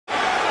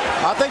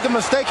I think the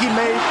mistake he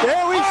made,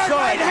 there we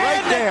saw it,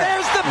 right there.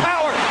 There's the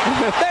power.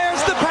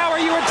 There's the power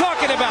you were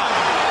talking about.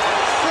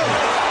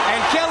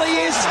 And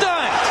Kelley is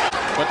stunned,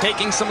 but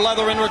taking some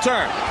leather in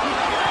return.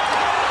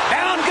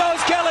 Down goes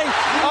Kelley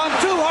on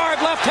two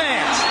hard left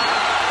hands.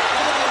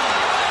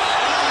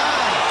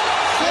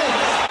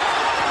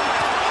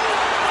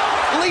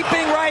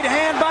 Leaping right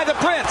hand by the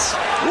Prince.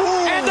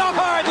 Ooh. And a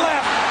hard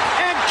left.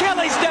 And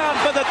Kelley's down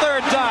for the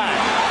third time.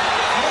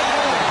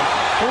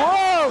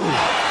 Whoa!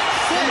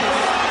 6,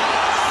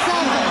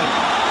 7,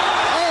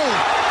 8,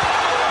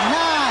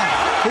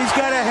 9. He's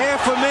got a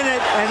half a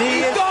minute, and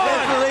he is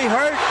definitely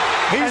hurt.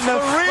 And the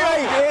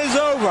fight is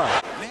over.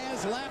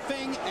 Naz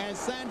laughing as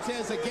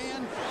Sanchez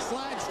again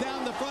slides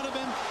down the front of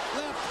him.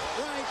 Left,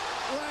 right,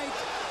 right.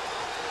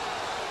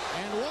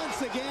 And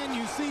once again,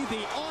 you see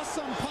the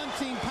awesome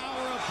punching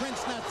power of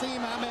Prince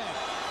Naseem Ahmed.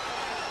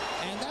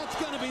 And that's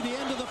going to be the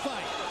end of the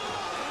fight.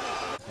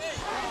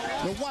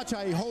 Now watch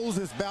how he holds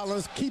his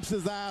balance, keeps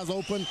his eyes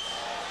open.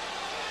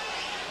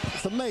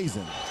 It's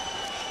amazing.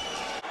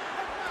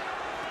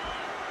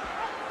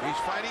 He's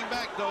fighting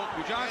back, though.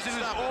 Johnson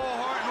is all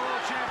heart and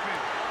oil champion.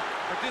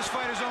 But this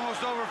fight is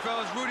almost over,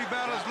 fellas. Rudy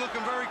battle is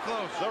looking very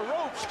close. The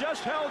ropes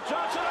just held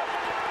Johnson up.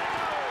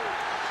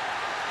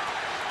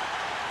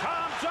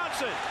 Tom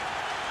Johnson.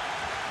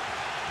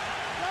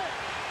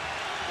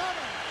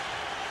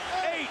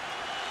 8.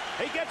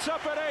 He gets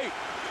up at 8.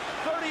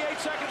 38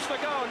 seconds to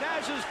go.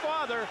 Naz's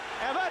father,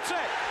 and that's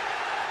it.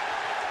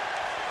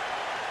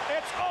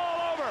 It's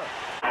all over.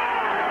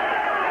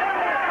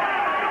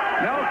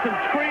 Nelson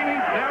screaming,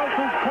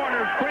 Nelson's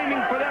corner screaming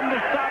for them to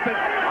stop it.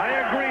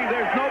 I agree,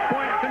 there's no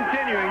point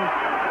continuing.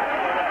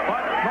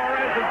 But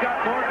Torres has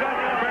got more guts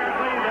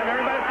apparently than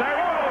everybody said.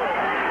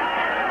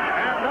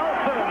 And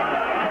Nelson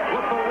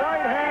with the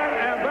right hand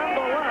and then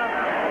the left,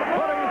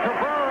 putting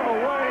Cabrera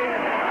away.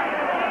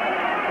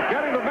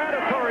 Getting the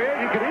mandatory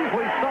 8, he could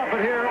easily stop it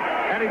here,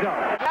 and he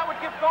does. That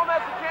would give Gomez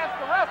a chance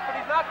to rest, but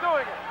he's not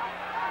doing it.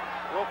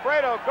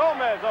 Wilfredo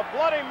Gomez, a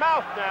bloody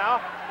mouth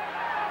now.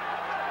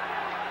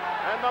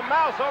 And the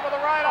mouse over the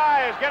right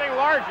eye is getting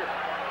larger.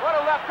 What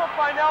a left hook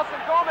by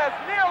Nelson. Gomez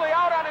nearly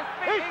out on his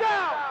feet. He's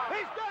down.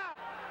 He's down.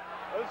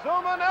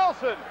 Azumah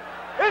Nelson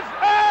is,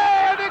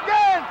 and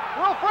again,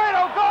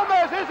 Wilfredo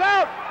Gomez is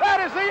out. That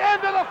is the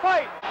end of the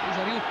fight. He's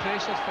a real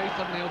pressure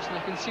fighter, Nelson.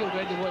 I can see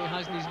already what he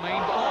has in his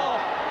mind.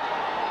 Oh!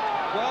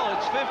 Well,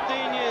 it's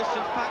 15 years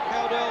since Pat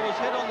Cowdell was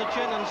hit on the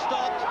chin and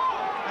stopped.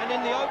 And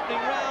in the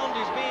opening round,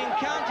 he's being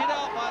counted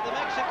out by the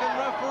Mexican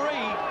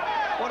referee.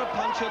 What a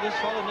puncher this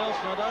fellow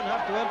Nelson. I don't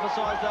have to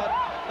emphasize that.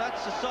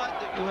 That's a sight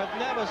that you have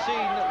never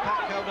seen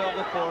Pat Cowdell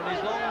before in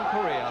his long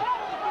career.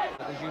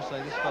 As you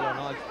say, this fellow, and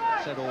I've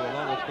said all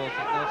along, of course,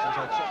 that Nelson's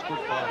had such good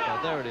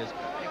firepower. There it is.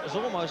 It was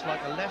almost like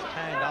a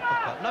left-hand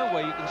uppercut. No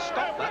way you can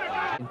stop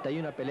that.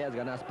 31 peleas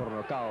ganadas por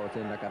nocaut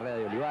en la carrera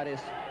de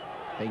Olivares.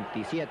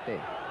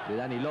 27 de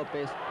Dani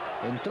López.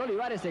 Entró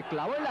Olivares, se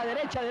clavó en la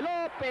derecha de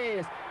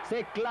López.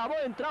 Se clavó,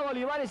 entraba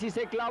Olivares y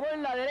se clavó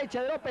en la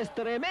derecha de López.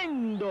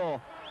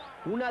 Tremendo.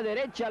 Una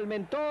derecha al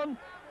mentón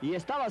y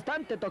está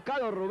bastante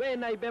tocado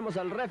Ruben. Ahí vemos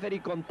al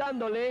referee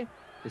contándole.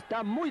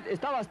 Está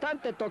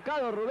bastante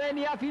tocado Ruben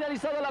y ha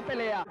finalizado la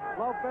pelea.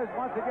 Lopez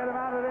wants to get him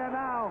out of there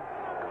now.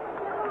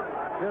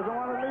 Doesn't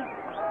want to leave.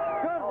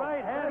 Good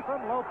right hand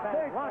from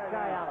Lopez. Watch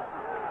Ayala.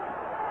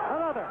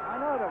 Another.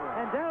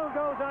 And down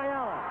goes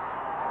Ayala.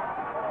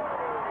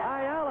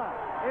 Ayala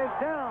is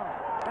down.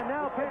 And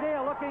now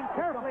Padilla looking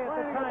carefully at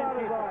the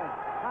timekeeper.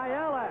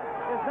 Ayala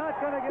is not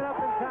going to get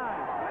up in time.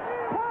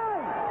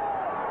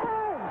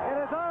 It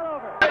is all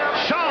over.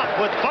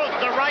 Sharp with both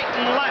the right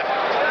and left.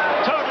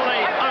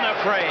 Totally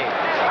unafraid.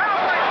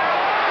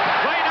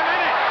 Wait a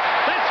minute.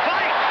 This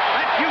fight.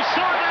 You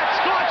saw that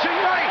scorching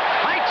right.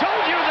 I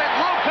told you that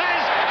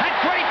Lopez had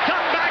great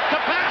comeback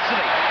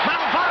capacity.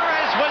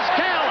 Malavares was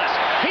careless.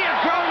 He had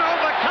grown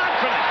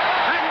overconfident.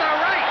 And the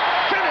right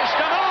finished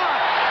him off.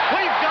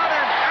 We've got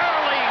an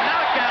early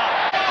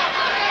knockout.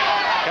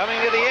 Coming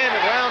to the end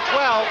of round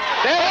 12.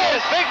 There it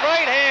is. Big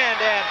right hand.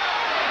 And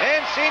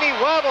Mancini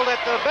wobbled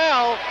at the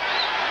bell.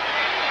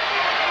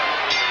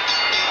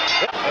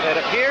 And it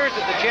appears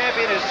that the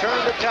champion has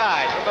turned the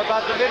tide from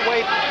about the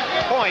midway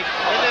point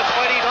in this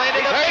fight. He's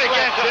landed a big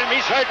against him.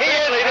 He's hurt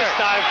badly this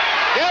time.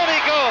 Down he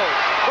goes.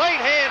 Right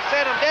hand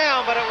sent him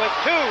down, but it was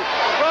 2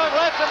 strong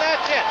lefts, and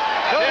that's it.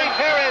 Tony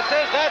Perez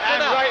says that's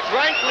enough.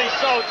 Rightly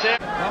so,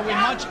 Tim. Well, we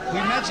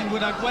mentioned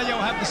would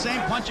Arguello have the same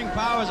punching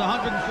power as a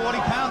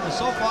 140-pounder.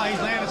 So far, he's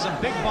landed some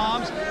big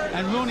bombs,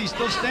 and Rooney's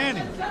still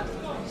standing.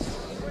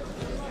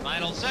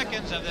 Final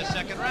seconds of this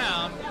second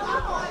round.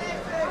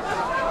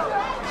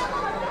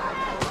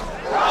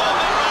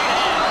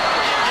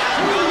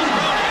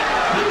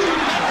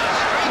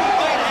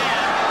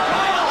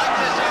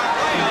 Alexis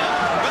Arguello,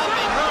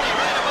 dropping Rooney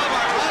right above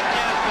our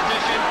broadcast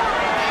position.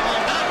 He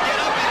will not get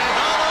up, and it's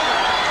all over.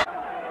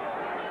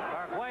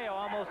 Arguello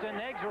almost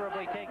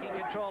inexorably taking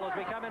control as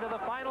we come into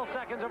the final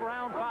seconds of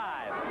round 5.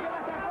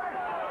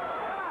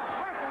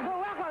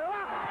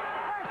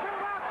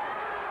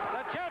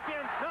 The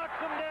champion knocks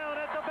him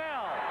down at the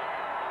bell.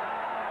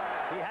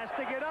 He Has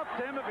to get up,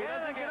 Tim. If he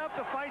doesn't get up,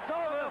 the fight's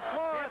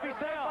over.